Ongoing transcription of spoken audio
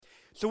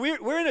So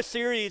we're in a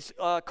series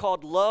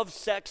called Love,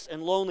 Sex,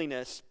 and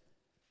Loneliness.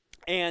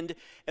 And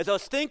as I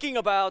was thinking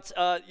about,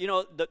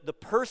 the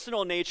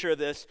personal nature of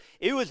this,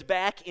 it was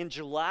back in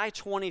July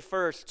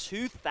 21st,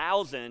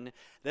 2000,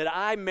 that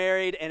I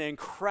married an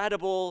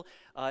incredible,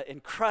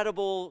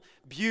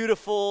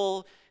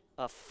 beautiful,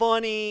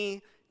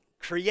 funny,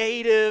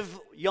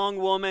 creative young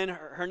woman.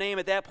 Her name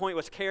at that point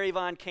was Carrie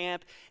Von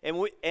Camp. And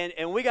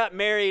we got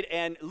married,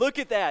 and look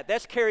at that.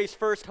 That's Carrie's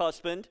first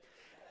husband.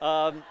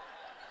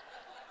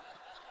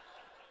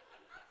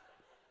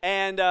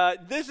 And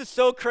this is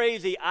so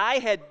crazy. I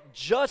had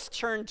just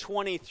turned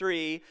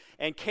 23,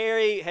 and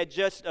Carrie had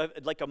just,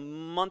 like a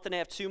month and a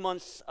half, 2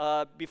 months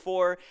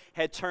before,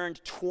 had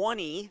turned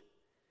 20.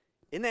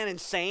 Isn't that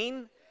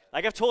insane?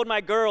 Like I've told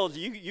my girls,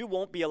 you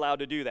won't be allowed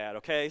to do that,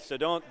 okay? So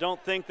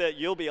don't think that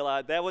you'll be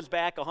allowed. That was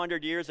back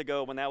 100 years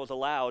ago when that was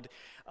allowed.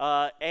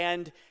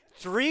 And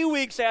 3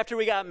 weeks after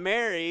we got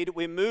married,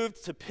 we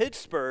moved to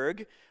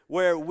Pittsburgh,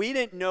 where we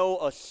didn't know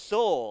a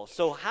soul.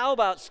 So how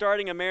about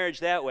starting a marriage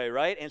that way,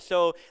 right? And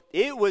so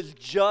it was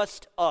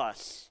just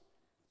us.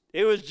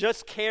 It was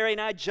just Carrie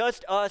and I,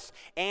 just us,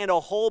 and a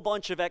whole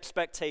bunch of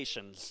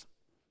expectations.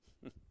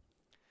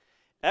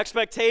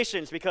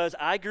 Expectations, because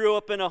I grew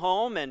up in a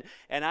home and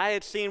I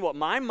had seen what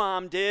my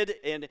mom did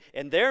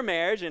in their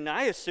marriage, and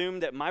I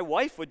assumed that my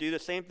wife would do the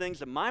same things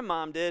that my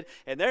mom did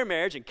in their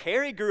marriage. And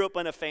Carrie grew up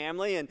in a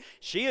family, and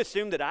she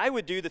assumed that I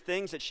would do the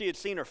things that she had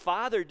seen her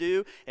father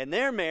do in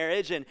their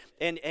marriage. And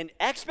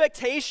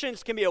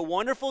expectations can be a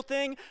wonderful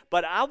thing,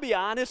 but I'll be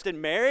honest,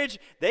 in marriage,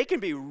 they can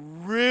be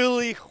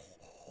really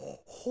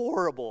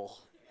horrible,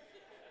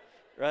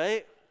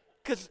 right?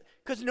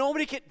 Because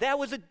nobody can, that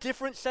was a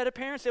different set of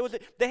parents.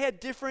 They had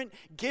different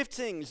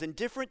giftings and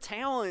different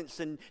talents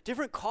and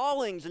different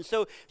callings. And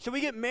so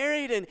we get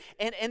married, and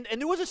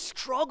there was a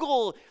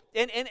struggle.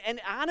 And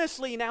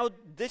honestly, now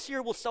this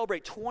year we'll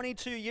celebrate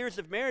 22 years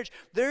of marriage.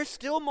 There's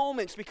still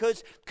moments,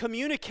 because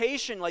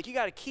communication, like you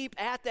got to keep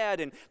at that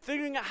and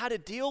figuring out how to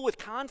deal with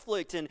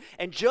conflict. And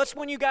just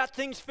when you got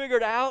things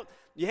figured out,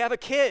 you have a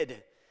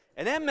kid.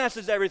 And that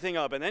messes everything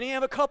up. And then you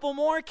have a couple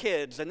more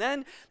kids. And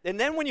then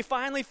when you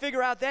finally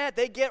figure out that,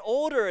 they get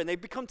older and they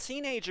become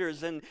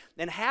teenagers, and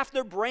half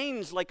their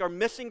brains like are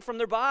missing from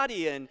their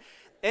body. And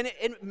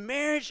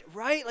marriage,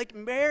 right? Like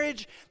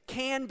marriage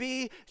can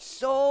be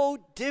so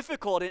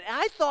difficult. And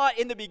I thought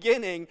in the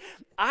beginning,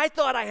 I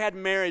had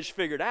marriage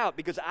figured out,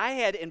 because I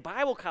had in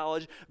Bible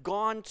college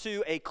gone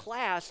to a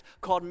class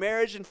called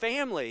Marriage and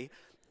Family.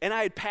 And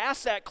I had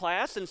passed that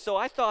class, and so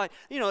I thought,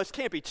 this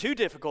can't be too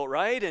difficult,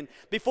 right? And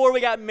before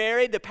we got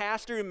married, the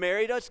pastor who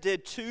married us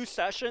did 2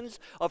 sessions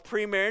of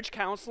pre-marriage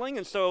counseling.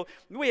 And so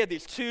we had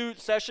these 2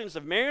 sessions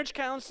of marriage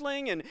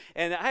counseling, and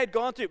I had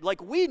gone through,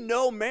 like, we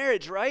know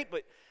marriage, right?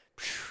 But,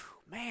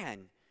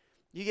 man,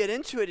 you get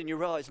into it and you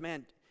realize,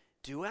 man,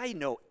 do I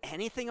know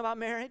anything about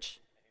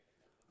marriage?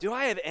 Do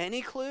I have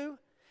any clue?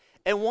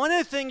 And one of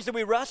the things that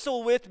we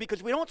wrestle with,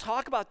 because we don't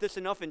talk about this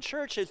enough in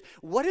church, is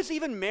what is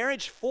even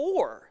marriage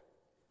for?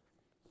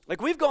 Like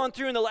we've gone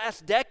through in the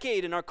last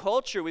decade in our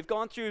culture, we've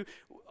gone through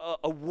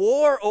a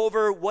war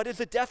over what is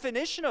the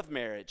definition of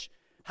marriage.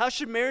 How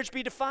should marriage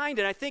be defined?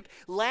 And I think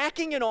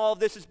lacking in all of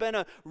this has been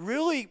a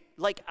really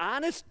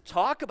honest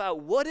talk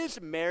about what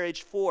is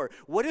marriage for?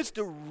 What is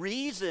the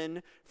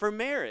reason for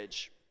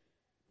marriage?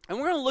 And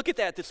we're going to look at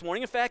that this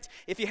morning. In fact,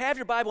 if you have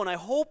your Bible, and I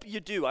hope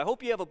you do, I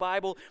hope you have a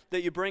Bible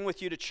that you bring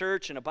with you to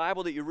church and a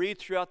Bible that you read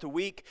throughout the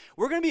week.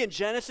 We're going to be in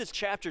Genesis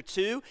chapter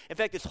 2. In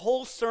fact, this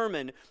whole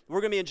sermon,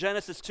 we're going to be in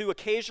Genesis 2.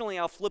 Occasionally,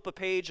 I'll flip a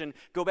page and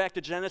go back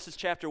to Genesis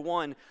chapter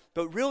 1.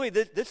 But really,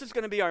 this is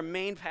going to be our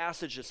main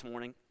passage this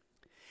morning.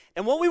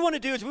 And what we want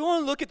to do is we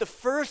want to look at the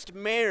first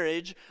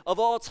marriage of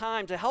all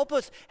time to help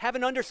us have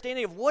an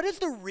understanding of what is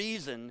the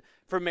reason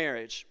for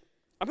marriage.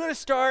 I'm going to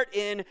start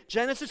in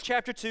Genesis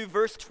chapter 2,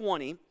 verse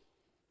 20.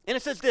 And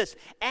it says this: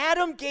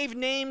 Adam gave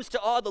names to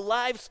all the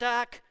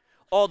livestock,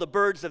 all the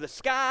birds of the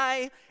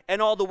sky,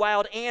 and all the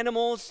wild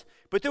animals,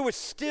 but there was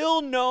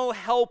still no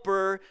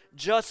helper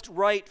just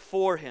right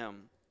for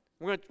him.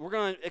 We're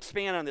going to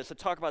expand on this and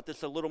talk about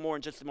this a little more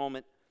in just a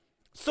moment.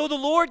 So the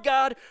Lord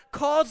God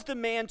caused the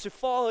man to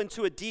fall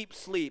into a deep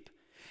sleep.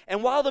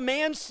 And while the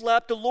man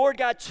slept, the Lord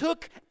God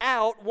took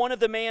out one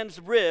of the man's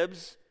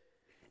ribs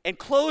and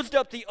closed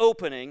up the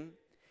opening.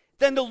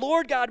 Then the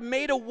Lord God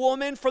made a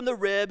woman from the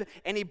rib,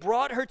 and he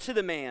brought her to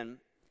the man.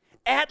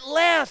 At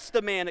last,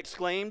 the man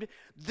exclaimed,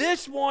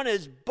 this one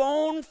is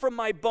bone from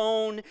my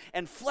bone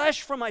and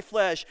flesh from my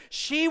flesh.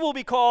 She will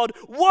be called,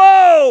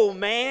 whoa,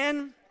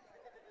 man,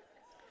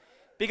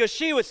 because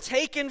she was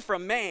taken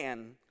from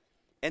man.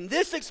 And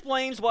this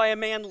explains why a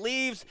man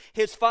leaves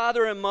his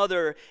father and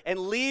mother and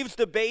leaves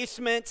the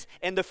basement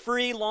and the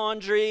free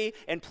laundry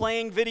and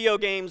playing video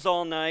games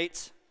all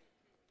night.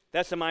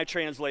 That's in my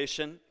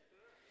translation.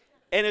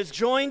 And is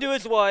joined to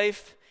his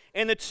wife,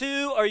 and the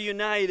two are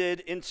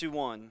united into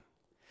one.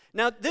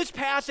 Now, this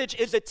passage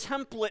is a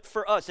template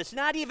for us. It's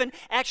not even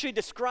actually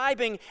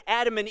describing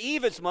Adam and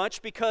Eve as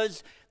much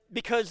because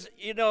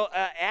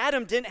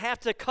Adam didn't have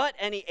to cut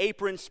any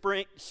apron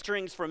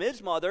strings from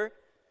his mother.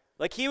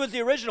 Like he was the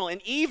original, and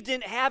Eve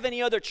didn't have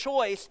any other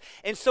choice.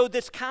 And so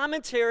this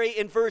commentary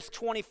in verse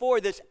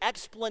 24, this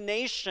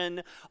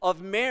explanation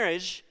of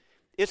marriage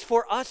is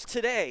for us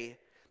today,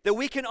 that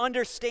we can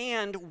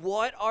understand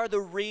what are the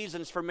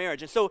reasons for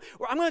marriage. And so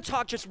I'm going to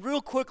talk just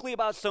real quickly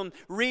about some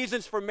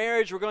reasons for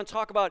marriage. We're going to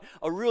talk about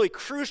a really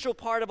crucial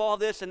part of all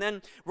this, and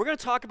then we're going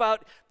to talk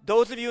about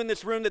those of you in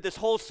this room that this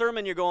whole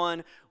sermon you're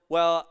going,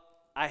 well,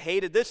 I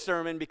hated this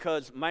sermon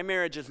because my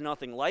marriage is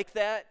nothing like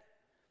that,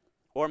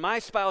 or my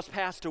spouse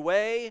passed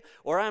away,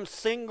 or I'm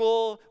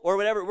single, or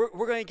whatever.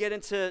 We're going to get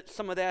into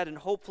some of that and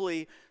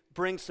hopefully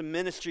bring some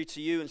ministry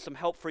to you and some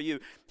help for you.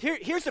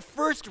 Here's the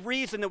first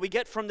reason that we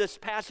get from this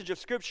passage of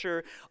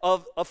Scripture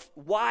of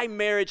why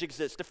marriage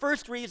exists. The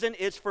first reason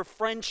is for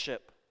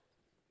friendship.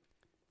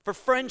 For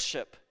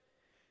friendship.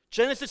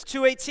 Genesis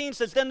 2:18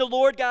 says, "Then the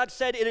Lord God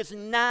said, it is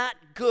not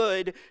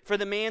good for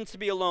the man to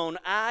be alone.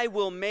 I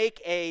will make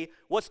a,"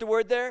 what's the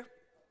word there?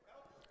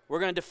 We're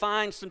going to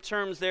define some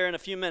terms there in a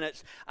few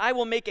minutes. "I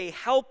will make a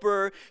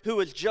helper who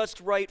is just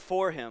right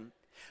for him."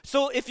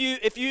 So if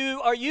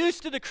you are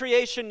used to the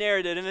creation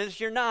narrative, and if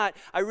you're not,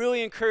 I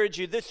really encourage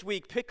you this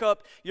week, pick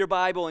up your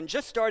Bible and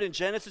just start in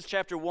Genesis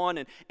chapter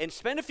 1 and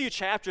spend a few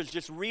chapters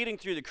just reading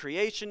through the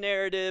creation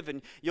narrative,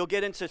 and you'll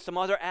get into some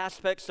other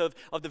aspects of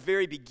the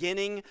very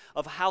beginning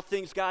of how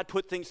God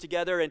put things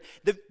together. And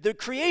the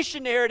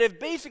creation narrative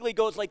basically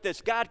goes like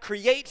this. God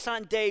creates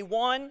on day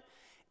one,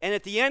 and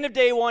at the end of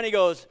day one, he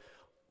goes,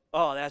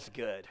 "Oh, that's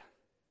good."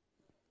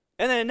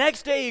 And then the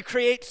next day, he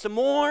creates some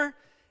more.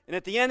 And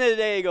at the end of the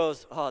day, he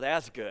goes, "Oh,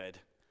 that's good."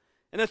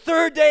 And the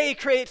third day, he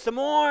creates some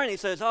more, and he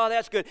says, "Oh,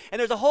 that's good." And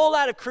there's a whole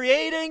lot of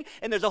creating,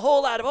 and there's a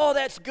whole lot of, "Oh,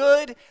 that's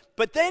good."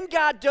 But then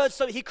God does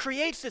something. He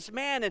creates this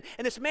man, and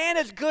this man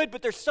is good,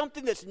 but there's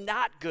something that's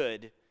not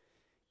good.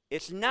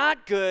 It's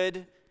not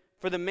good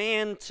for the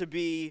man to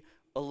be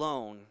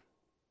alone.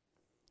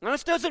 Now,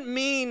 this doesn't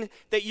mean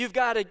that you've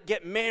got to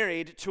get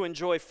married to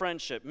enjoy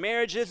friendship.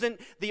 Marriage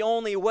isn't the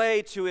only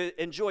way to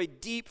enjoy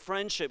deep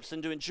friendships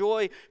and to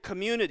enjoy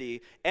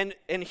community. And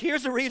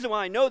here's the reason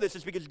why I know this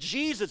is because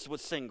Jesus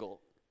was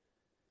single.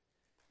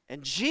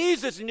 And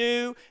Jesus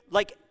knew,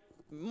 like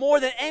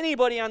more than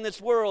anybody on this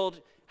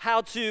world,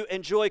 how to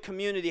enjoy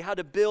community, how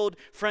to build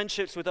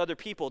friendships with other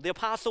people. The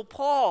Apostle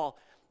Paul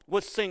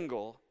was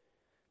single.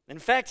 In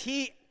fact,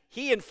 he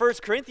in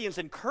 1 Corinthians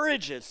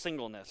encourages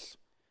singleness,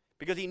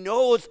 because he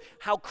knows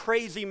how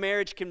crazy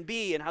marriage can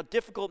be and how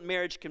difficult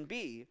marriage can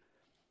be.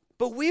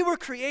 But we were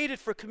created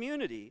for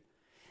community.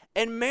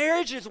 And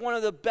marriage is one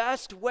of the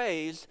best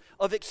ways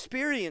of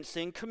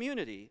experiencing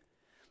community.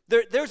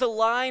 There's a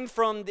line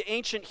from the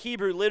ancient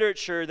Hebrew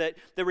literature that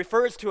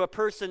refers to a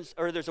person's,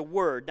 or there's a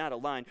word, not a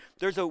line.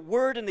 There's a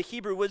word in the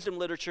Hebrew wisdom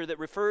literature that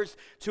refers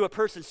to a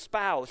person's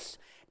spouse.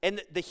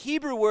 And the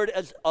Hebrew word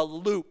is a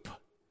loop.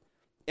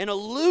 And a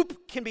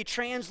loop can be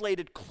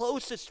translated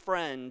closest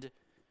friend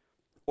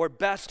or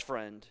best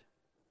friend.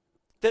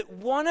 That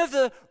one of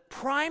the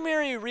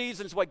primary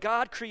reasons why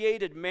God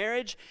created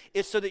marriage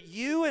is so that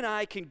you and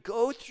I can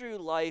go through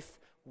life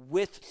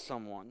with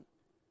someone.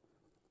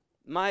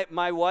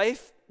 My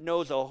wife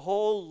knows a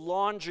whole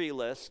laundry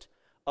list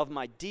of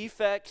my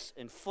defects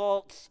and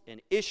faults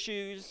and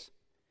issues,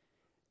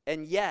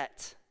 and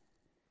yet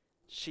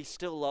she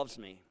still loves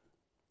me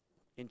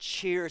and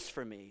cheers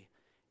for me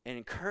and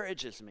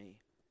encourages me.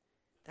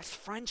 That's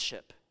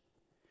friendship.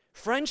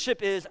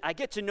 Friendship is, I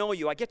get to know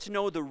you, I get to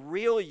know the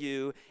real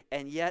you,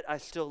 and yet I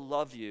still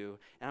love you,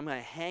 and I'm going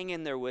to hang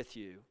in there with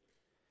you.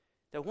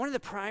 That one of the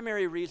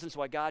primary reasons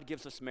why God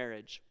gives us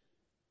marriage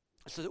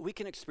is so that we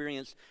can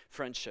experience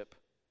friendship.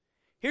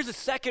 Here's the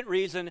second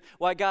reason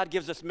why God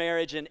gives us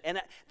marriage, and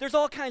there's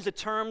all kinds of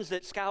terms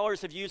that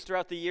scholars have used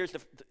throughout the years.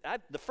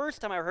 The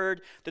first time I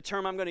heard the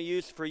term I'm going to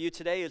use for you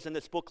today is in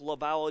this book,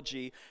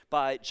 Loveology,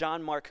 by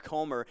John Mark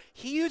Comer.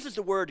 He uses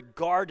the word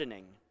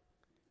gardening.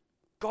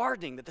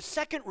 Gardening, that the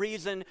second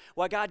reason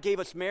why God gave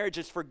us marriage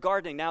is for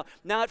gardening. Now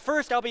at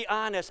first, I'll be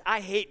honest, I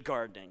hate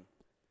gardening.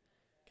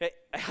 Okay,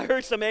 I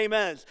heard some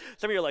amens.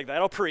 Some of you are like,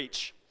 that'll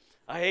preach.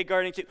 I hate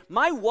gardening too.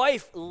 My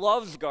wife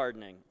loves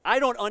gardening. I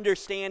don't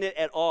understand it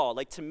at all.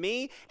 Like, to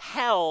me,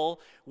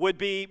 hell would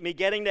be me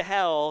getting to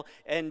hell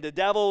and the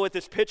devil with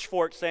his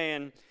pitchfork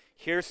saying,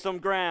 "Here's some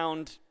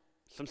ground,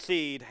 some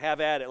seed, have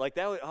at it." Like,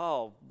 that would,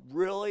 oh,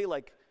 really?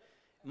 Like,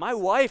 my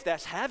wife,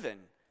 that's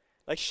heaven.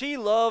 Like, she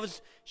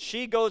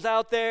goes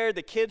out there,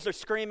 the kids are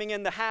screaming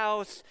in the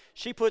house,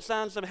 she puts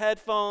on some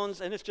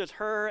headphones, and it's just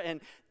her,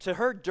 and to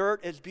her,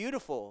 dirt is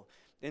beautiful,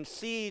 and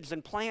seeds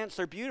and plants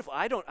are beautiful.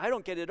 I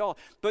don't get it at all.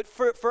 But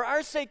for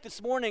our sake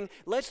this morning,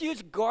 let's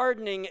use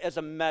gardening as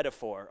a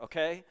metaphor,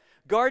 okay?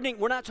 Gardening,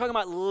 we're not talking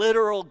about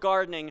literal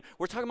gardening.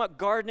 We're talking about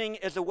gardening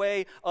as a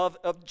way well,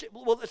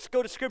 let's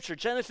go to Scripture.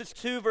 Genesis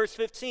 2, verse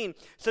 15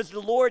 says,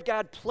 "The Lord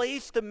God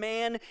placed the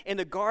man in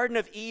the Garden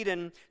of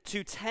Eden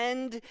to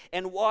tend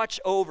and watch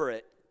over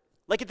it.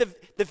 Like at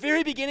the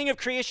very beginning of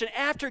creation,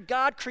 after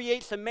God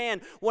creates a man,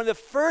 one of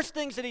the first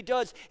things that he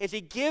does is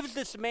he gives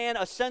this man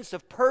a sense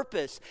of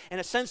purpose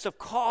and a sense of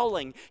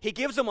calling. He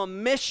gives him a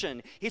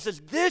mission. He says,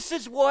 this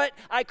is what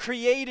I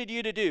created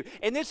you to do.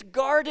 And this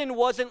garden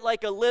wasn't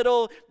like a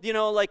little,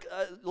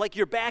 like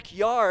your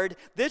backyard.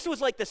 This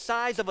was like the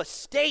size of a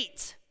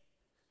state.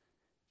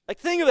 Like,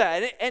 think of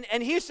that.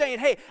 And he's saying,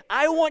 hey,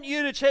 I want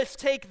you to just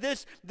take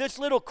this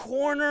little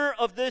corner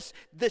of this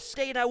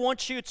state. I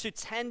want you to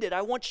tend it.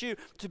 I want you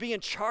to be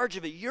in charge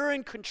of it. You're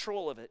in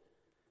control of it.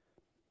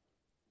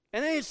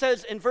 And then he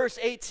says in verse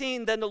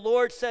 18, then the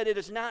Lord said, it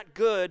is not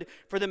good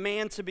for the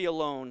man to be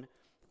alone.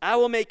 I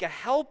will make a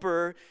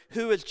helper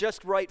who is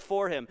just right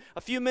for him.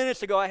 A few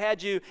minutes ago, I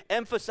had you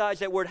emphasize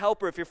that word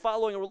helper. If you're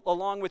following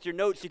along with your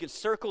notes, you can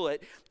circle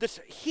it.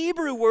 This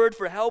Hebrew word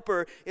for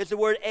helper is the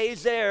word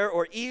ezer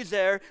or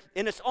ezer,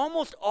 and it's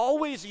almost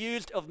always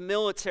used of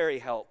military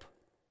help.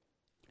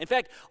 In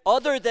fact,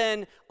 other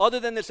than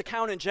this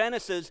account in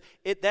Genesis,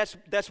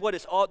 that's what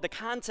it's all. The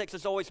context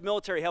is always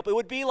military help. It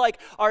would be like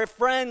our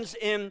friends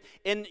in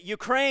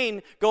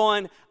Ukraine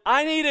going,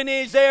 "I need an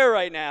ezer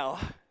right now.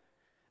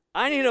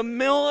 I need a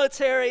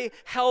military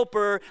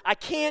helper. I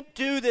can't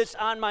do this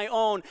on my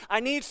own. I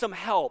need some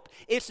help."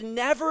 It's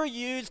never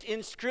used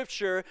in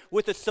Scripture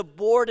with a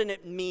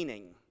subordinate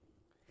meaning.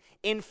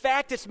 In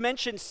fact, it's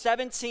mentioned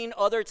 17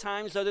 other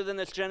times other than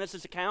this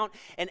Genesis account,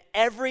 and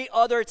every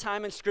other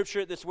time in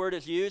Scripture this word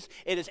is used,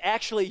 it is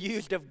actually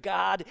used of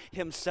God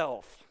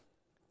himself.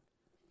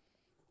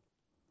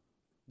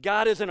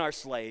 God isn't our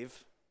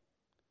slave.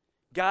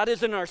 God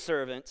isn't our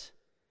servant.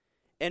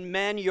 And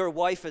men, your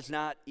wife is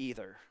not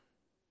either.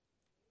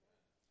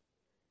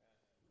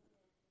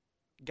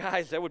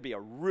 Guys, that would be a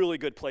really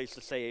good place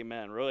to say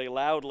amen, really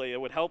loudly. It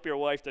would help your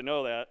wife to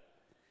know that.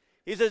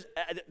 He says,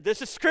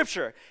 this is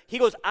Scripture. He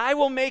goes, I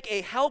will make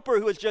a helper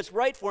who is just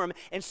right for him.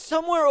 And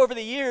somewhere over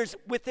the years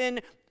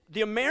within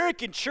the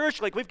American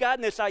church, like we've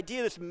gotten this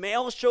idea, this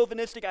male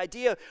chauvinistic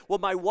idea, well,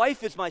 my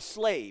wife is my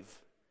slave.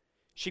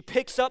 She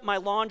picks up my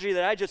laundry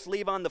that I just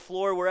leave on the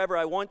floor wherever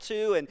I want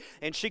to,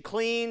 and she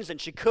cleans and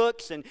she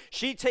cooks and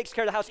she takes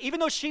care of the house, even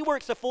though she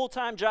works a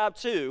full-time job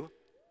too.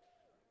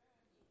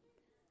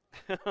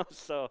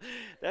 So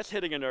that's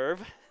hitting a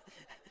nerve.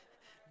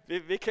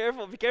 Be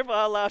careful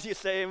how loud you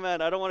say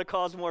amen. I don't want to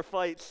cause more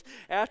fights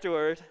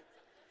afterward.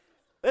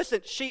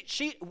 Listen,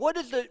 what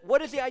is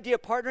the idea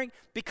of partnering?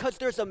 Because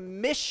there's a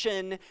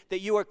mission that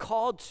you are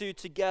called to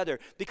together.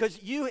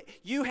 Because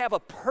you have a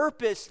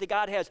purpose that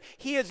God has.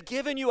 He has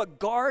given you a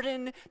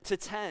garden to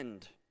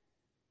tend.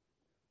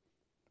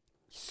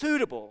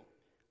 Suitable.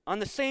 On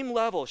the same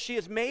level, she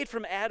is made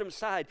from Adam's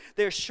side.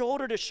 They're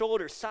shoulder to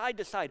shoulder, side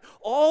to side,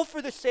 all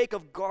for the sake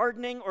of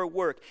gardening or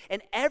work.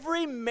 And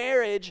every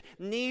marriage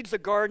needs a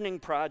gardening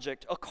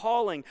project, a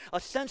calling, a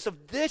sense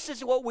of this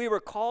is what we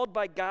were called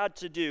by God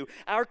to do.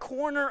 Our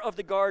corner of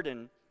the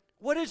garden.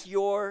 What is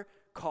your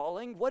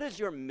calling? What is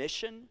your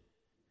mission?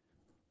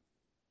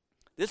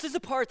 This is the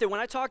part that when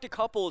I talk to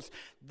couples,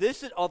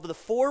 this is of the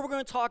four we're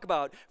going to talk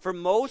about, for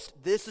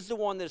most, this is the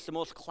one that is the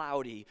most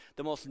cloudy,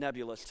 the most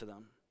nebulous to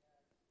them.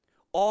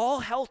 All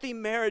healthy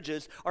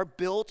marriages are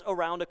built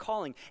around a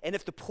calling. And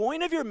if the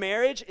point of your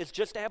marriage is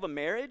just to have a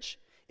marriage,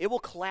 it will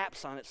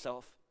collapse on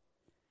itself.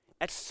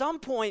 At some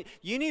point,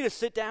 you need to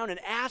sit down and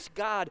ask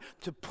God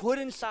to put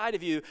inside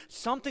of you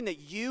something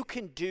that you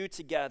can do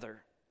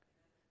together.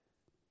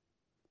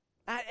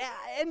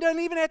 It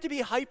doesn't even have to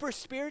be hyper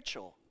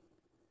spiritual.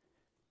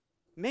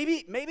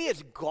 Maybe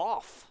it's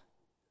golf.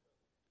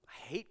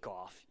 I hate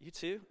golf. You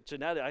too?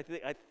 Janetta, I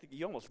think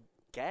you almost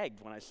gagged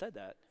when I said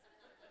that.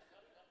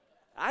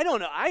 I don't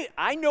know.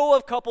 I know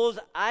of couples,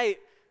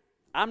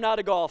 I'm not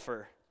a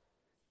golfer.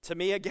 To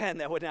me, again,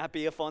 that would not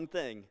be a fun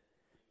thing.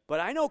 But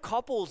I know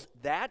couples,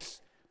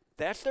 that's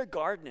their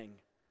gardening.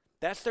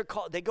 That's their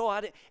call. They go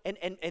out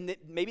and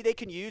maybe they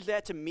can use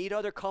that to meet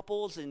other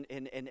couples and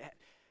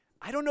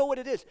I don't know what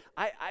it is.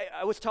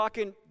 I was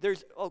talking,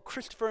 there's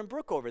Christopher and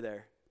Brooke over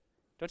there.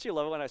 Don't you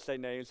love it when I say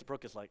names?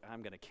 Brooke is like,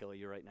 I'm going to kill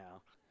you right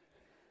now.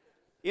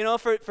 You know,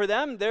 for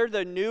them, they're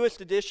the newest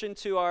addition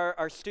to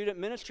our student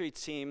ministry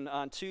team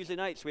on Tuesday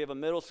nights. We have a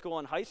middle school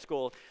and high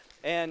school.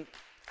 And,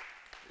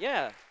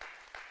 yeah.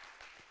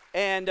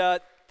 And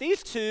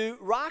these two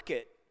rock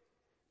it.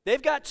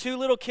 They've got two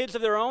little kids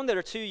of their own that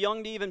are too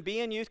young to even be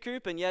in youth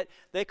group, and yet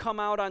they come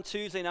out on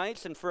Tuesday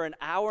nights, and for an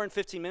hour and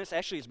 15 minutes,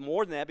 actually it's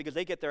more than that because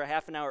they get there a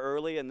half an hour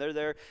early, and they're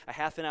there a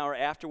half an hour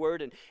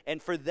afterward.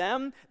 And for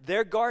them,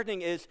 their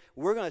gardening is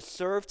we're going to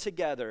serve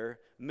together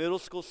middle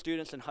school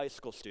students and high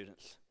school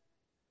students.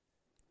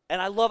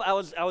 And I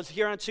was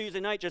here on Tuesday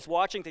night just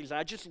watching things, and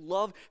I just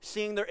love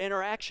seeing their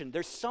interaction.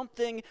 There's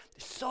something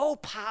so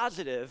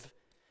positive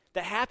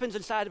that happens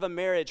inside of a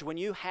marriage when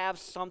you have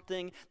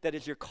something that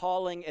is your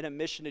calling and a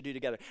mission to do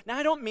together. Now,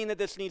 I don't mean that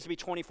this needs to be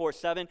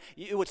 24/7.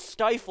 It would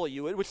stifle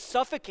you. It would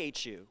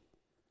suffocate you.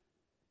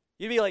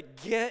 You'd be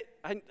like, get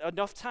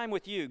enough time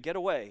with you. Get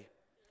away.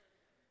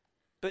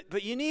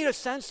 But you need a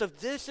sense of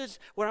this is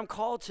what I'm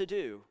called to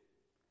do.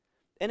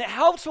 And it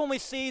helps when we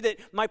see that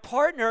my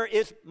partner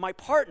is my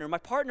partner. My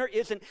partner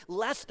isn't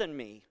less than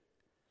me.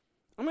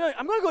 I'm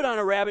gonna go down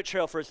a rabbit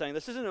trail for a second.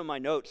 This isn't in my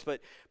notes,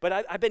 but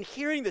I've been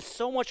hearing this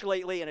so much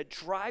lately, and it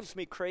drives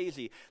me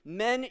crazy.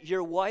 Men,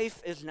 your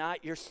wife is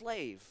not your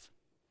slave.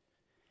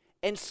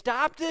 And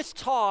stop this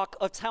talk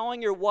of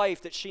telling your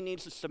wife that she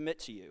needs to submit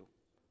to you.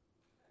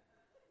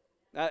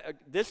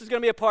 This is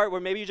going to be a part where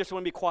maybe you just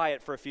want to be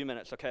quiet for a few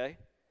minutes, okay?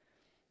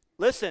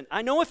 Listen,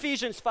 I know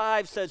Ephesians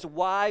 5 says,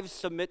 wives,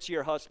 submit to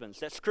your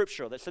husbands. That's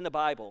scriptural. That's in the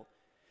Bible.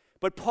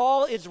 But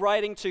Paul is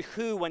writing to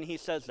who when he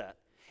says that?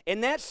 In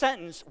that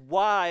sentence,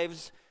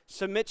 wives,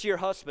 submit to your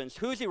husbands.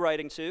 Who is he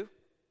writing to?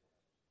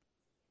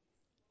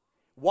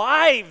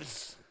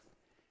 Wives.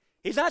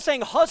 He's not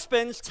saying,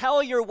 husbands,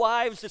 tell your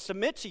wives to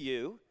submit to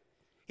you.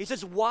 He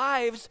says,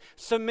 wives,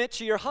 submit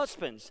to your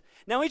husbands.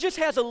 Now, he just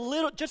has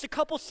just a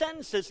couple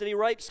sentences that he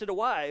writes to the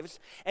wives,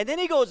 and then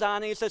he goes on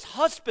and he says,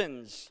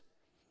 husbands,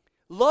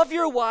 love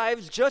your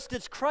wives just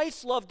as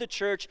Christ loved the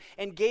church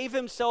and gave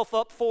himself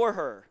up for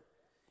her.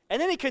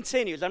 And then he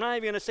continues. I'm not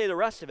even going to say the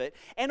rest of it.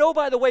 And oh,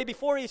 by the way,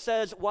 before he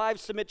says,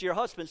 wives, submit to your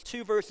husbands,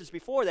 2 verses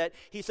before that,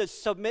 he says,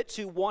 submit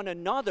to one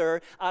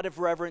another out of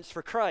reverence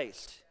for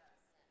Christ.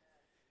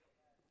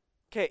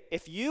 Okay,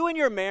 if you in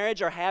your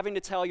marriage are having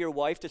to tell your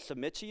wife to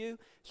submit to you,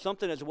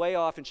 something is way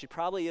off, and she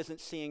probably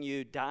isn't seeing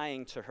you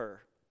dying to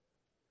her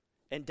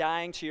and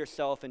dying to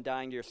yourself and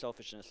dying to your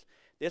selfishness.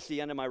 This is the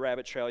end of my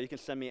rabbit trail. You can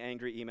send me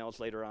angry emails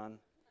later on.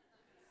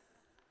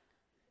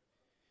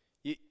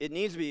 It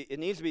needs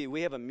to be,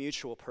 we have a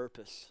mutual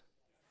purpose.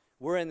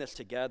 We're in this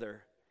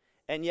together.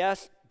 And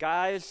yes,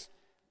 guys,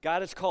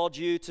 God has called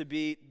you to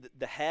be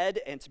the head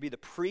and to be the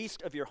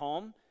priest of your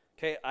home.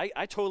 Okay,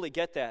 I totally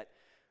get that.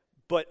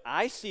 But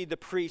I see the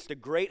priest, a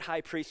great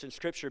high priest in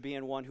Scripture,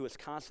 being one who is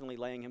constantly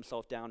laying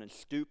himself down and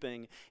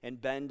stooping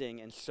and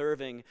bending and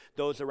serving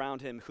those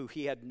around him who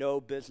he had no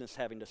business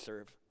having to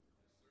serve.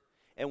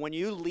 And when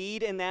you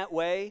lead in that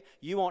way,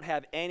 you won't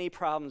have any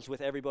problems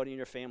with everybody in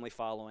your family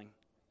following.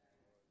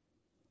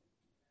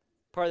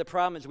 Part of the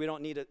problem is we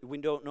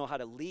don't know how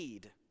to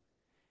lead.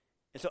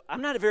 And so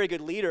I'm not a very good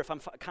leader if I'm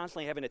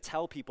constantly having to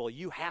tell people,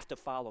 you have to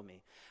follow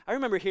me. I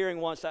remember hearing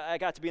once, I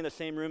got to be in the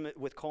same room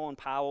with Colin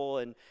Powell,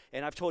 and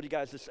I've told you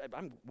guys this,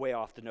 I'm way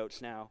off the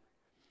notes now.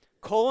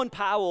 Colin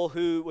Powell,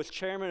 who was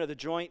chairman of the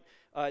Joint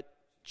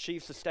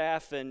Chiefs of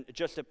Staff, and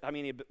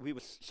he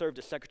was served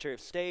as Secretary of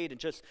State, and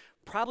just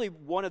probably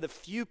one of the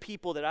few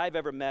people that I've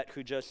ever met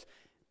who just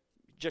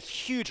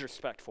huge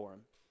respect for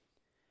him.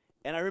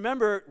 And I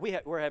remember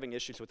we're having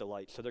issues with the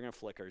lights, so they're going to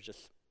flicker.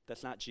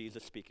 That's not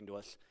Jesus speaking to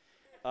us.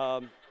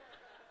 I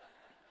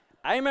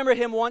remember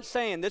him once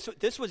saying,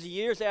 this was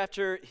years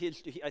after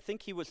I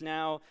think he was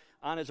now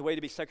on his way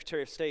to be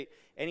Secretary of State,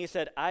 and he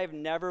said, I've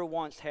never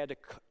once had to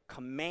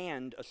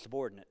command a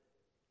subordinate.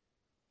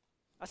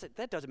 I said,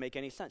 that doesn't make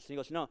any sense. And he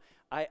goes, no,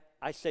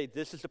 I say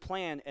this is the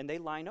plan, and they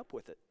line up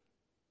with it.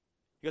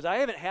 He goes, I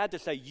haven't had to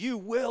say, you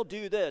will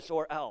do this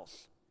or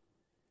else.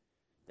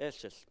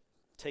 It's just,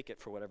 take it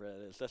for whatever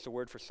that is. That's a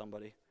word for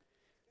somebody.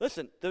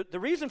 Listen, the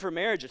reason for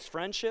marriage is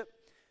friendship.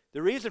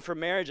 The reason for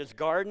marriage is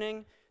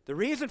gardening. The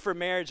reason for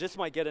marriage, this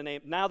might get a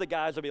name. Now the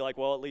guys will be like,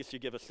 well, at least you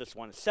give us this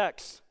one. It's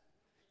sex.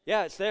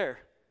 Yeah, it's there.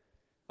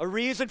 A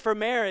reason for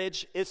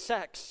marriage is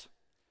sex.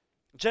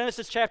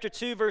 Genesis chapter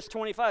 2, verse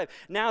 25.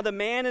 Now the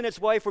man and his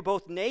wife were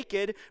both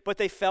naked, but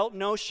they felt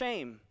no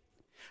shame.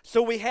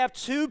 So we have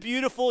two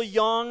beautiful,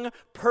 young,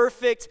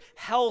 perfect,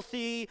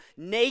 healthy,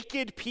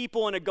 naked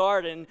people in a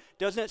garden.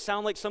 Doesn't it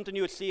sound like something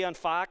you would see on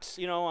Fox,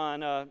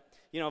 on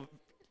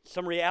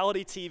some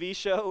reality TV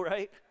show,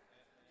 right?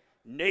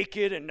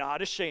 Naked and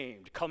not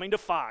ashamed, coming to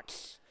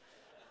Fox,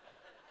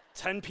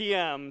 10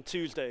 p.m.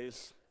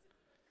 Tuesdays.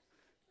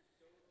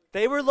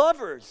 They were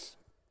lovers.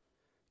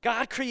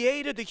 God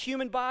created the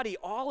human body,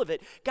 all of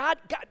it. God,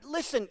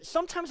 listen,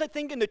 sometimes I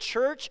think in the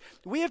church,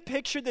 we have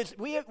pictured this,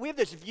 we have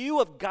this view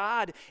of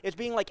God as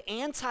being like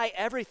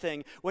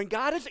anti-everything, when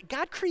God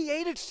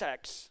created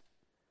sex.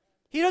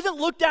 He doesn't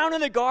look down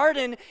in the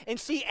garden and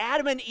see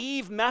Adam and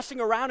Eve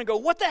messing around and go,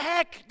 what the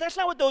heck? That's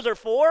not what those are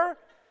for.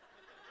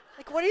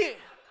 Like, what are you...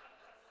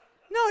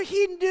 No,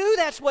 he knew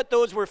that's what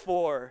those were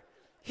for.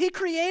 He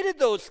created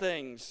those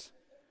things.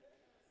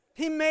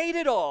 He made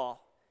it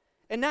all.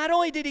 And not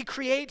only did he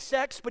create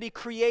sex, but he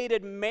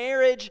created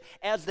marriage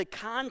as the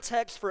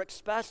context for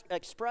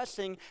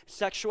expressing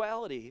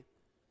sexuality.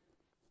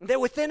 That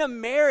within a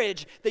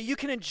marriage, that you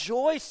can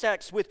enjoy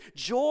sex with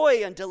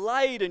joy and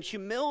delight and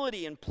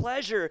humility and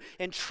pleasure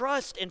and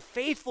trust and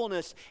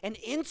faithfulness and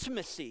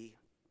intimacy.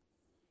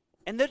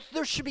 And that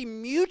there should be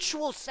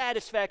mutual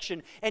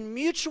satisfaction and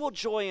mutual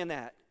joy in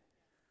that.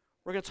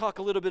 We're going to talk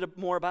a little bit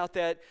more about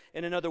that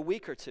in another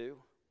week or two.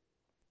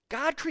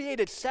 God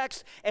created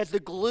sex as the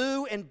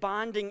glue and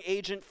bonding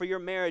agent for your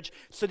marriage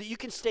so that you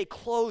can stay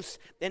close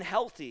and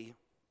healthy.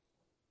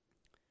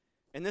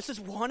 And this is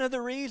one of the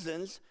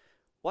reasons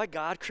why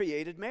God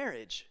created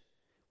marriage,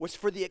 was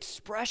for the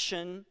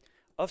expression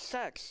of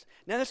sex.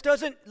 Now this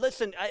doesn't,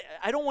 listen,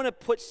 I don't want to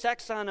put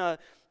sex on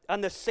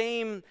the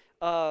same,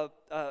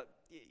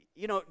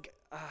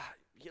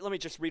 let me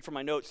just read from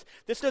my notes.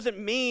 This doesn't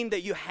mean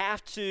that you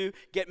have to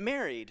get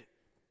married.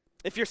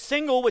 If you're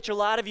single, which a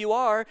lot of you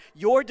are,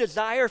 your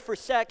desire for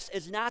sex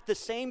is not the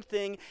same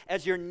thing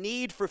as your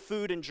need for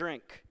food and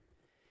drink.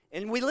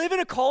 And we live in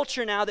a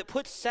culture now that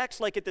puts sex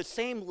like at the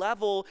same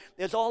level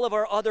as all of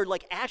our other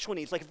like actual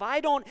needs. Like if I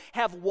don't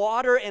have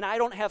water and I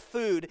don't have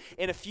food,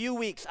 in a few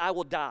weeks I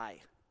will die.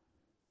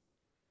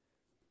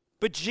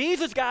 But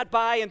Jesus got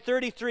by in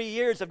 33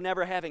 years of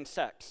never having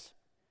sex.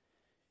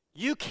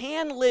 You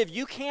can live,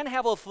 you can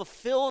have a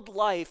fulfilled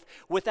life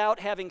without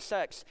having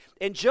sex.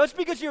 And just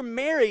because you're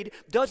married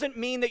doesn't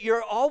mean that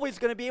you're always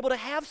going to be able to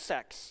have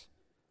sex.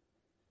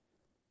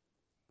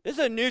 This is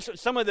a new,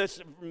 some of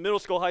this middle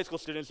school, high school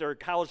students or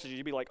college students,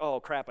 you'd be like, oh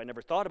crap, I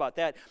never thought about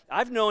that.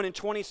 I've known in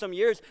 20-some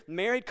years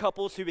married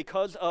couples who,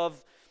 because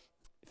of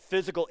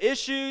physical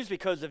issues,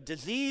 because of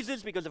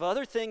diseases, because of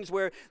other things,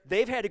 where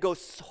they've had to go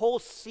whole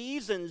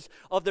seasons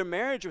of their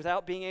marriage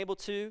without being able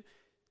to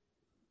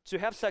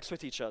have sex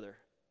with each other.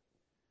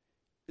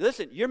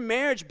 Listen, your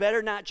marriage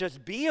better not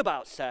just be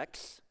about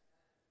sex,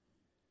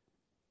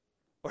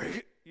 or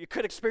you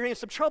could experience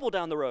some trouble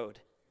down the road.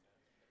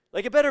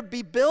 Like it better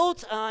be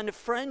built on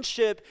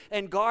friendship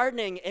and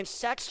gardening, and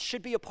sex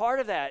should be a part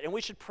of that. And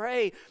we should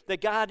pray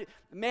that God,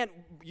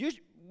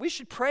 we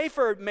should pray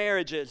for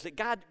marriages, that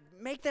God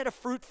make that a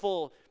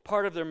fruitful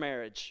part of their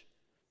marriage.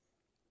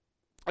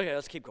 Okay,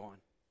 let's keep going.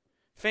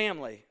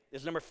 Family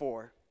is number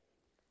 4.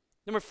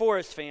 Number 4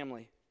 is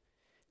family.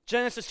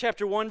 Genesis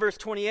chapter 1, verse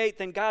 28,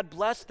 then God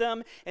blessed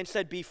them and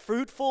said, be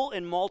fruitful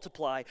and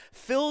multiply,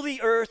 fill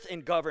the earth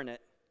and govern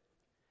it.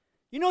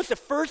 You notice the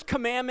first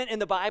commandment in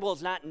the Bible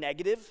is not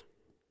negative.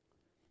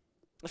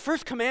 The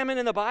first commandment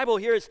in the Bible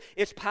here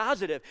is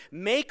positive.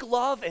 Make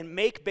love and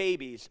make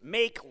babies.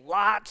 Make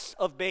lots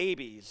of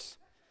babies.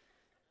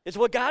 It's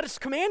what God is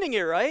commanding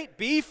here, right?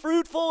 Be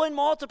fruitful and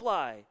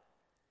multiply.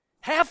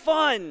 Have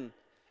fun.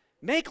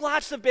 Make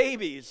lots of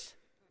babies.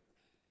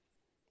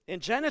 In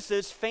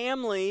Genesis,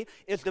 family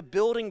is the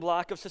building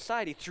block of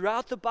society.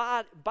 Throughout the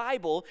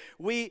Bible,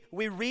 we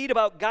read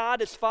about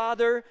God as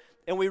Father,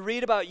 and we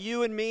read about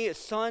you and me as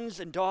sons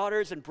and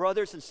daughters and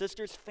brothers and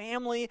sisters.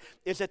 Family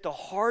is at the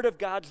heart of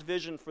God's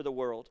vision for the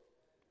world.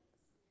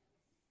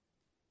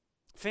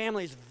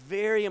 Family is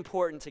very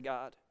important to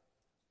God.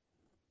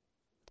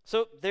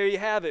 So there you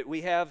have it.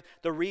 We have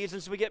the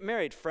reasons we get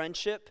married: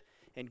 friendship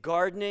and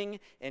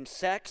gardening and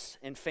sex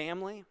and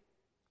family.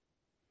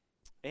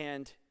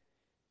 And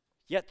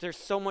yet there's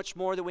so much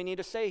more that we need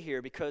to say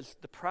here, because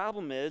the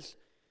problem is,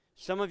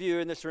 some of you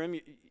in this room,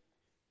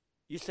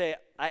 you say,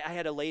 I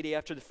had a lady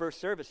after the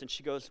first service, and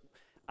she goes,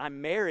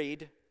 I'm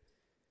married,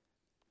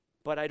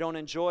 but I don't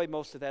enjoy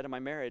most of that in my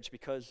marriage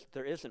because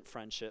there isn't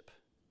friendship.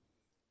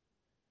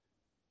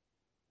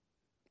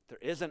 There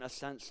isn't a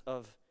sense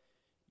of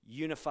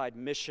unified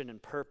mission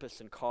and purpose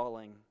and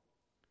calling.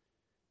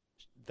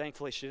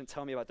 Thankfully, she didn't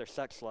tell me about their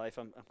sex life.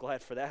 I'm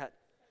glad for that.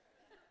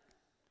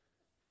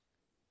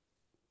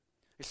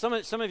 Some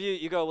of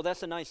you go, well,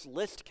 that's a nice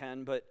list,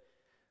 Ken, but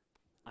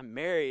I'm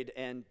married,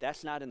 and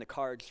that's not in the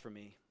cards for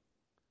me.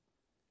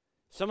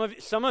 Some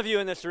of you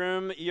in this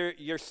room,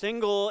 you're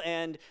single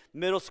and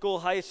middle school,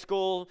 high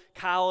school,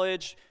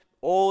 college,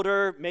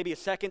 older, maybe a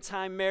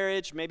second-time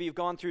marriage, maybe you've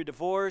gone through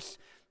divorce,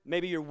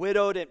 maybe you're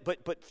widowed,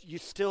 but you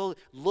still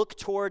look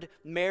toward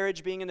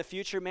marriage being in the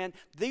future. Man,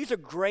 these are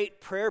great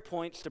prayer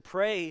points to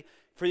pray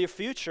for your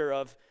future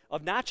of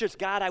not just,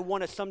 God, I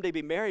want to someday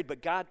be married,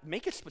 but God,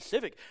 make it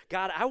specific.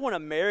 God, I want a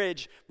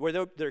marriage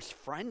where there's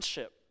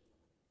friendship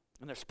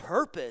and there's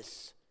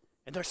purpose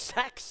and there's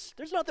sex.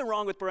 There's nothing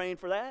wrong with praying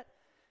for that.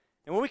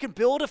 And when we can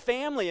build a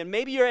family, and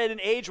maybe you're at an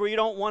age where you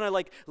don't want to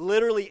like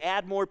literally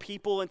add more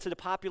people into the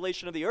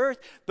population of the earth,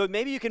 but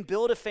maybe you can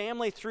build a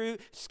family through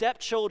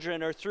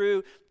stepchildren or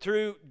through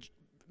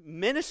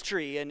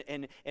ministry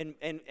and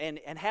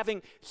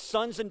having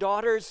sons and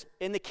daughters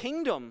in the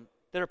kingdom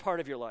that are part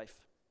of your life.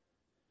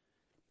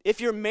 If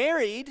you're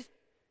married,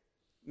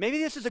 maybe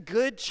this is a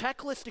good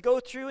checklist to go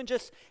through and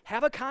just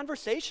have a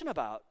conversation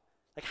about.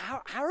 Like,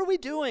 how are we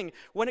doing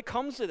when it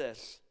comes to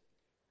this?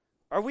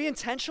 Are we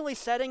intentionally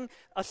setting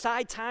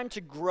aside time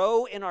to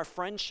grow in our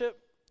friendship?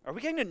 Are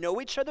we getting to know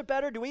each other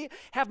better? Do we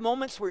have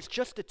moments where it's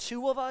just the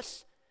two of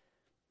us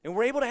and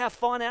we're able to have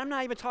fun? And I'm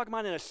not even talking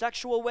about in a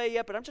sexual way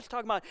yet, but I'm just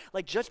talking about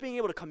like just being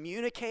able to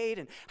communicate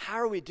and how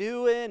are we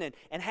doing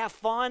and have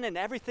fun, and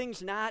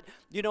everything's not,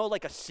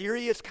 like a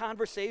serious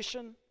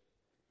conversation.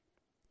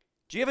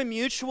 Do you have a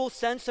mutual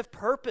sense of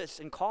purpose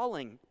and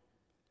calling?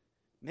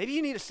 Maybe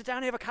you need to sit down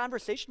and have a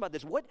conversation about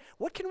this.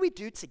 What can we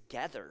do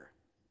together?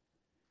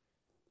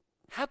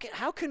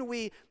 How can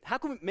we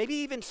maybe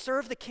even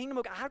serve the kingdom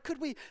of God? How could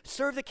we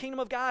serve the kingdom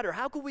of God? Or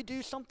how could we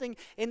do something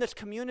in this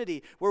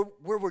community where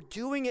we're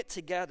doing it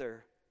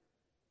together?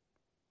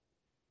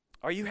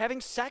 Are you having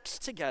sex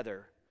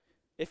together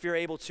if you're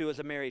able to as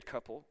a married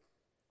couple?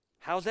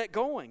 How's that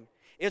going?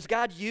 Is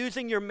God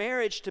using your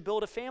marriage to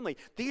build a family?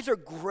 These are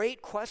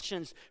great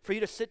questions for you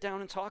to sit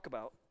down and talk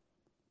about.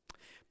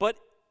 But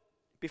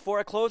before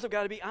I close, I've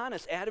got to be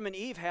honest. Adam and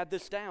Eve had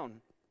this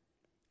down.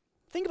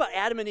 Think about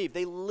Adam and Eve.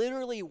 They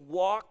literally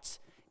walked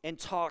and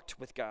talked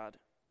with God.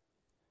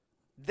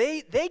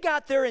 They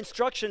got their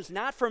instructions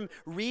not from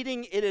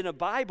reading it in a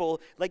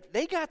Bible, like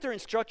they got their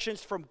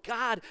instructions from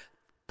God,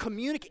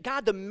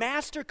 God, the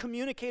master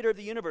communicator of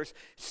the universe,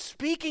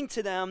 speaking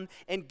to them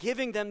and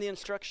giving them the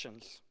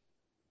instructions.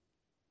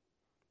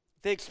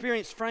 They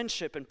experienced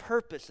friendship and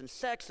purpose and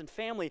sex and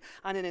family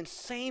on an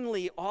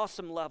insanely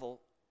awesome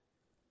level.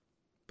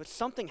 But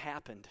something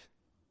happened.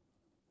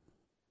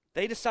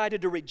 They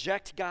decided to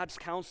reject God's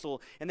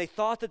counsel, and they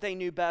thought that they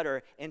knew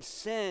better, and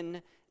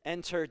sin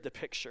entered the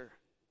picture.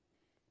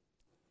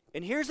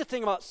 And here's the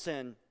thing about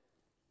sin.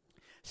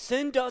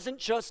 Sin doesn't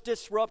just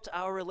disrupt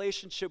our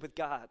relationship with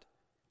God.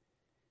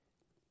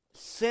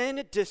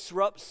 Sin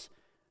disrupts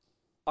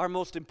our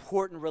most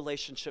important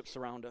relationships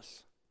around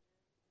us.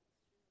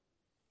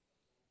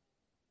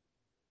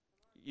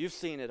 You've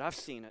seen it, I've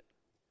seen it.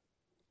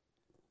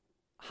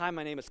 Hi,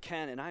 my name is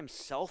Ken, and I'm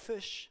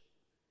selfish.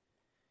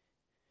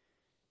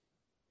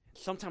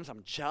 Sometimes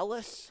I'm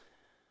jealous.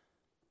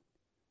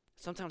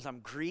 Sometimes I'm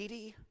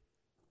greedy.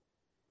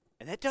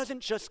 And that doesn't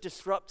just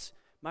disrupt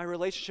my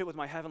relationship with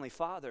my Heavenly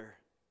Father.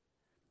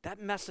 That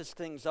messes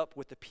things up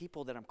with the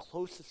people that I'm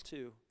closest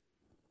to.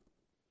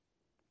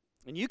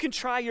 And you can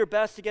try your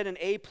best to get an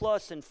A+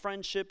 in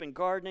friendship and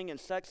gardening and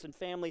sex and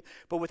family,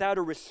 but without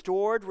a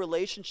restored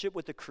relationship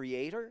with the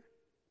Creator,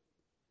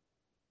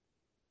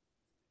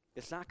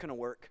 it's not going to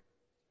work.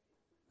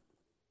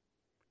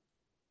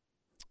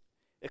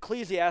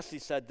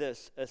 Ecclesiastes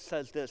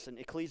says this in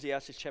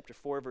Ecclesiastes chapter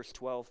 4, verse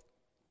 12. It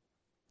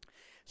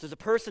says, a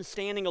person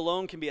standing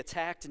alone can be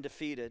attacked and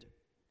defeated,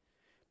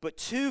 but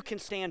two can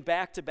stand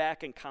back to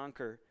back and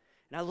conquer.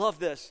 And I love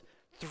this.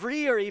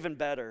 Three are even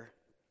better,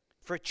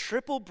 for a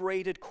triple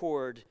braided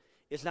cord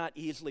is not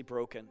easily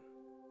broken.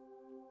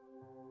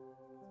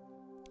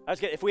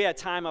 If we had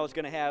time, I was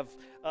going to have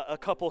a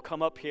couple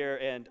come up here,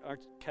 and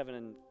Kevin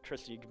and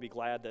Christy, you can be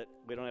glad that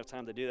we don't have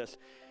time to do this.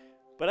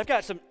 But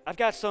I've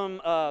got some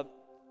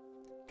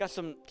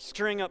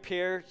string up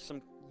here,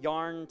 some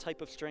yarn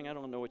type of string. I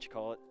don't know what you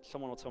call it.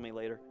 Someone will tell me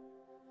later.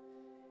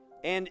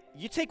 And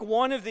you take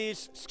one of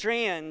these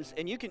strands,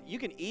 and you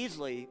can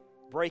easily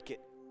break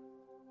it.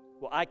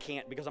 Well, I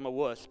can't because I'm a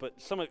wuss,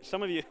 but some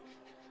of you,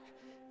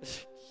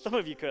 some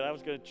of you could. I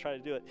was going to try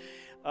to do it.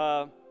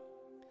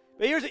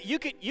 But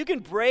you can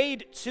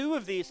braid two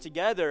of these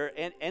together,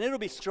 and it'll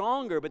be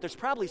stronger. But there's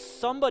probably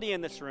somebody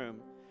in this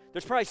room.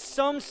 There's probably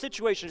some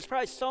situation, there's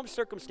probably some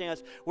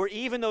circumstance where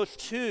even those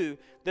two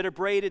that are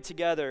braided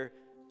together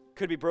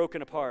could be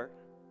broken apart.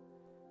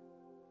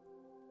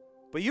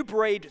 But you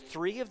braid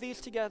three of these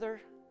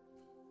together,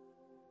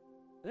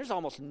 there's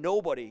almost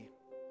nobody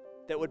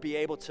that would be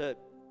able to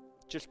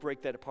just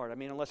break that apart. I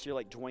mean, unless you're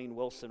like Dwayne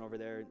Wilson over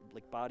there,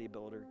 like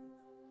bodybuilder.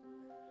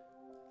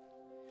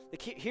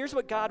 Like, here's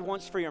what God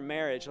wants for your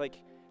marriage. Like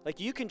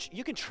you can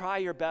try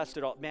your best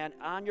at all. Man,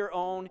 on your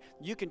own,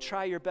 you can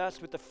try your best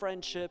with the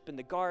friendship and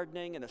the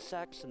gardening and the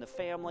sex and the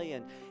family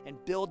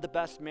and build the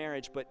best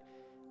marriage. But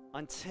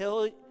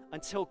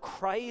until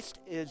Christ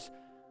is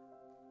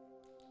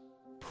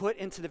put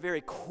into the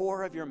very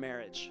core of your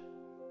marriage,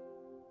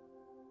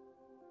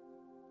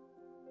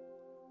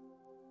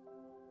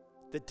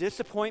 the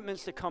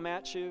disappointments that come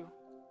at you,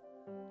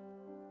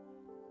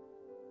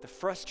 the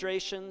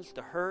frustrations,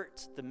 the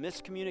hurt, the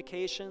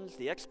miscommunications,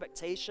 the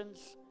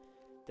expectations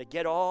that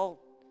get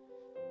all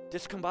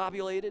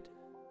discombobulated,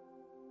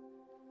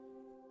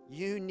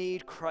 you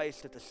need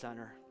Christ at the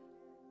center.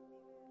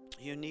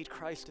 You need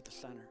Christ at the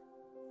center.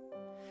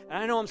 And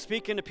I know I'm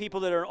speaking to people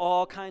that are in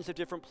all kinds of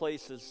different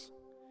places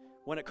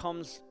when it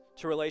comes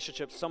to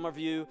relationships. Some of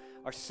you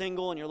are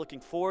single and you're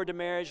looking forward to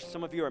marriage.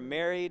 Some of you are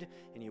married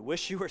and you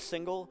wish you were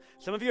single.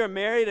 Some of you are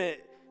married and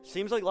it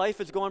seems like life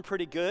is going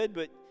pretty good,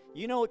 but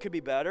you know it could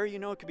be better. You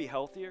know it could be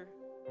healthier.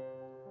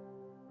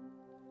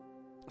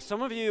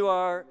 Some of you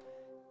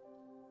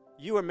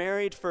were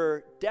married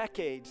for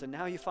decades and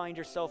now you find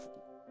yourself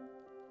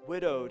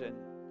widowed, and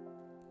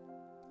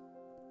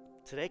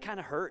today kind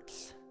of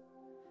hurts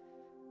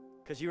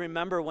because you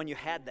remember when you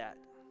had that.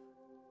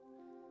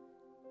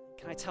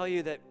 Can I tell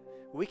you that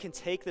we can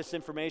take this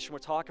information we're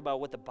talking about,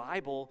 what the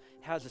Bible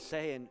has to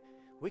say, and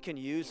we can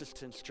use this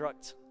to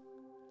instruct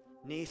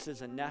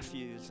nieces and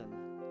nephews and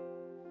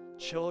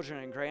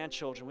children and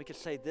grandchildren. We could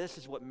say this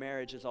is what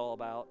marriage is all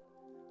about.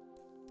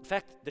 In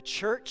fact, the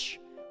church,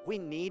 we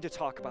need to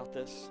talk about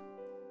this.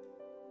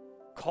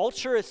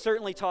 Culture is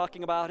certainly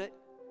talking about it.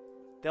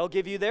 They'll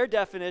give you their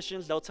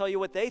definitions. They'll tell you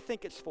what they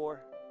think it's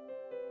for.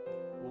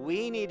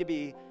 We need to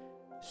be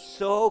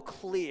so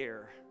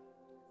clear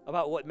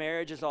about what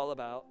marriage is all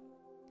about.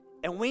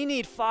 And we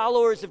need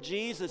followers of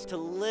Jesus to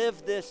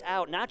live this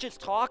out, not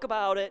just talk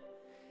about it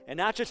and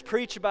not just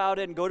preach about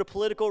it and go to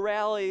political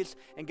rallies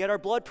and get our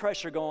blood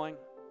pressure going.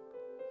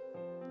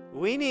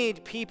 We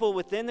need people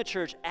within the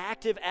church,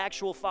 active,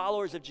 actual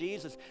followers of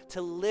Jesus,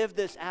 to live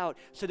this out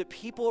so that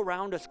people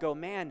around us go,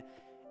 man,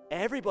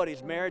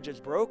 everybody's marriage is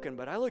broken,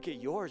 but I look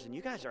at yours and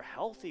you guys are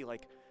healthy.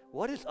 Like,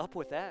 what is up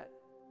with that?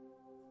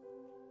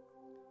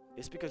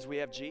 It's because we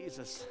have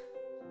Jesus.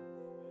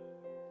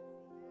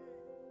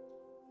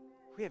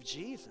 We have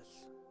Jesus.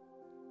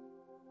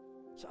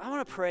 So I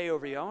want to pray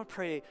over you. I want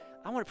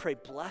to pray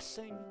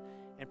blessing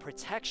and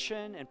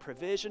protection and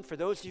provision for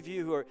those of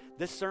you who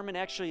this sermon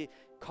actually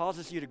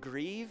causes you to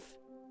grieve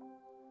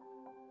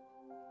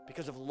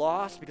because of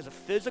loss, because of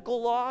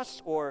physical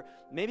loss, or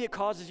maybe it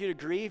causes you to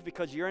grieve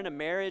because you're in a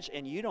marriage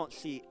and you don't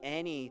see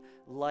any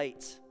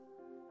light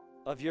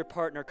of your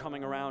partner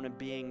coming around and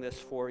being this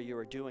for you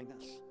or doing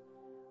this.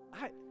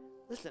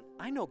 Listen,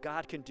 I know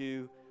God can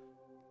do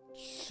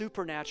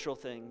supernatural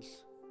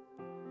things.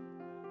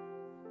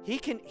 He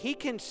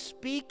can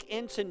speak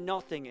into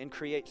nothing and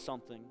create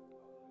something.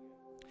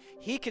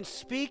 He can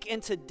speak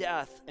into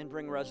death and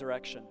bring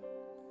resurrection.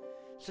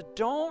 So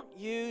don't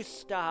you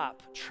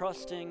stop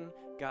trusting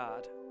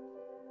God.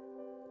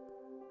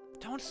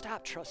 Don't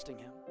stop trusting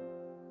Him.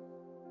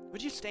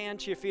 Would you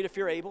stand to your feet if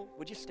you're able?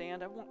 Would you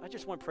stand? I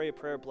just want to pray a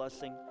prayer of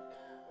blessing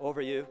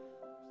over you.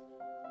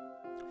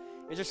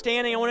 As you're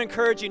standing, I want to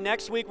encourage you,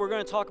 next week we're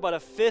going to talk about a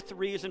fifth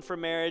reason for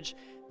marriage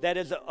that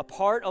is a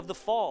part of the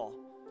fall.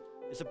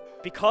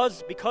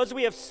 Because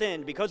we have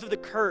sinned, because of the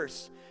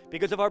curse,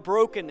 because of our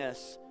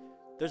brokenness,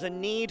 there's a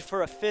need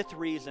for a fifth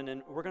reason,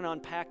 and we're going to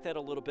unpack that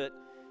a little bit,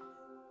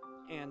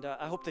 and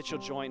I hope that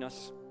you'll join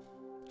us.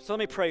 So let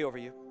me pray over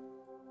you.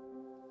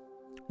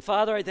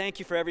 Father, I thank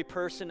you for every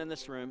person in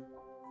this room.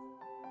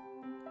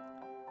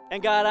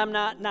 And God, I'm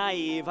not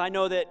naive. I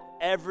know that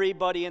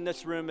everybody in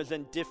this room is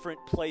in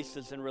different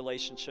places in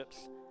relationships.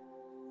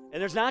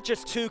 And there's not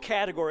just two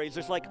categories,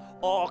 there's like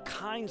all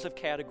kinds of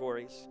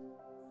categories.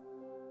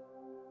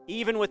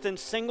 Even within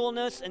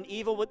singleness and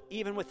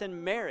even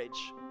within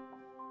marriage.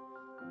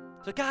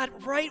 So God,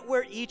 right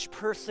where each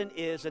person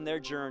is in their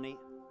journey,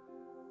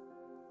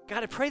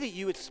 God, I pray that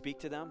you would speak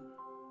to them.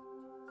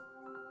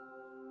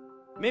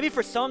 Maybe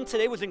for some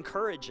today was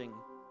encouraging.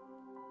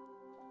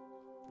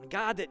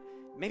 God, that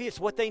maybe it's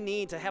what they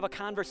need to have a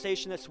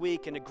conversation this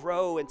week and to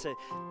grow and to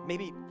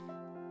maybe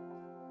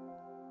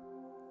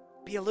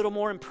be a little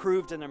more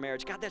improved in their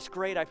marriage. God, that's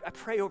great. I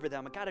pray over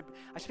them. God,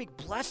 I speak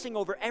blessing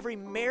over every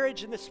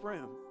marriage in this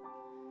room.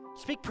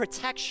 Speak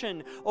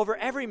protection over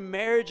every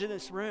marriage in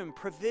this room.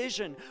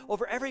 Provision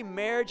over every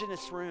marriage in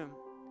this room.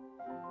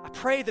 I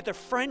pray that their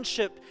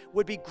friendship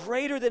would be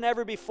greater than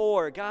ever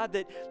before. God,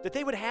 that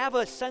they would have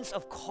a sense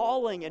of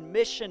calling and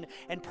mission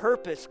and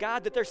purpose.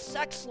 God, that their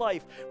sex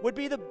life would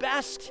be the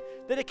best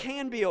that it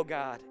can be, oh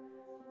God.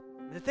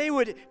 That they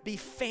would be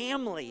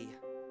family.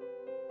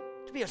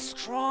 To be a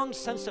strong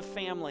sense of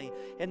family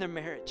in their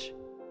marriage.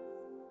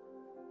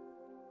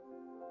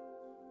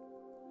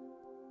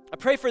 I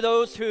pray for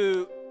those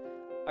who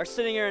are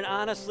sitting here and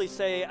honestly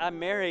say, I'm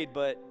married,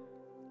 but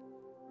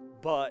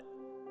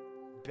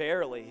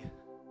barely.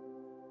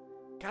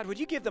 God, would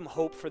you give them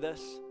hope for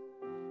this?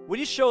 Would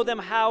you show them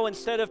how,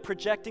 instead of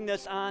projecting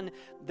this on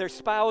their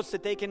spouse,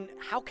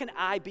 how can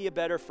I be a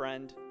better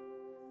friend?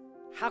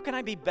 How can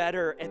I be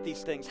better at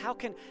these things? How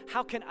can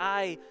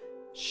I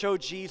show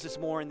Jesus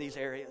more in these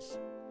areas?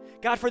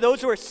 God, for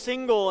those who are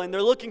single and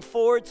they're looking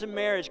forward to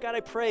marriage, God,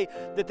 I pray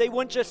that they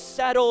wouldn't just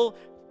settle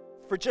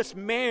for just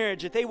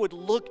marriage, that they would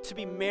look to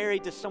be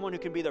married to someone who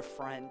can be their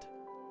friend.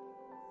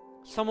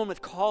 Someone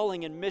with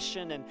calling and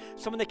mission, and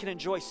someone they can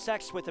enjoy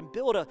sex with and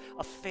build a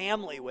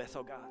family with,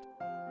 oh God.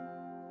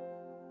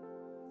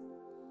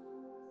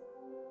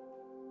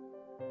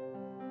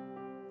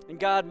 And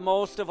God,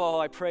 most of all,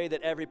 I pray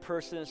that every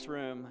person in this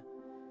room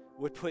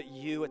would put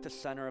you at the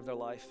center of their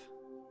life.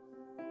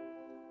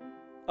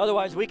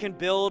 Otherwise, we can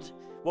build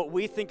what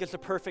we think is a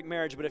perfect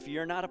marriage, but if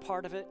you're not a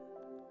part of it,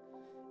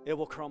 it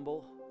will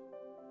crumble.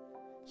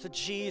 So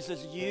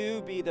Jesus,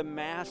 you be the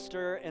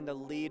master and the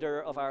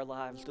leader of our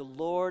lives, the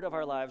Lord of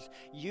our lives.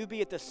 You be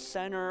at the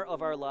center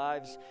of our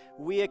lives.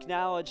 We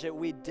acknowledge that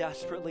we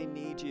desperately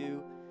need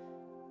you.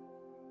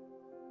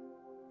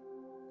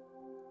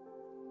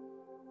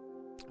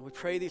 And we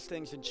pray these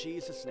things in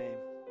Jesus' name.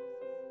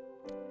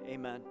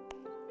 Amen.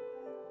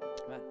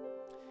 Amen.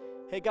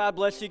 Hey, God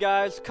bless you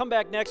guys. Come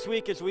back next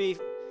week as we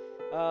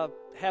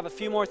have a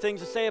few more things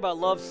to say about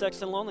love,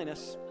 sex, and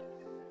loneliness.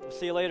 We'll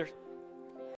see you later.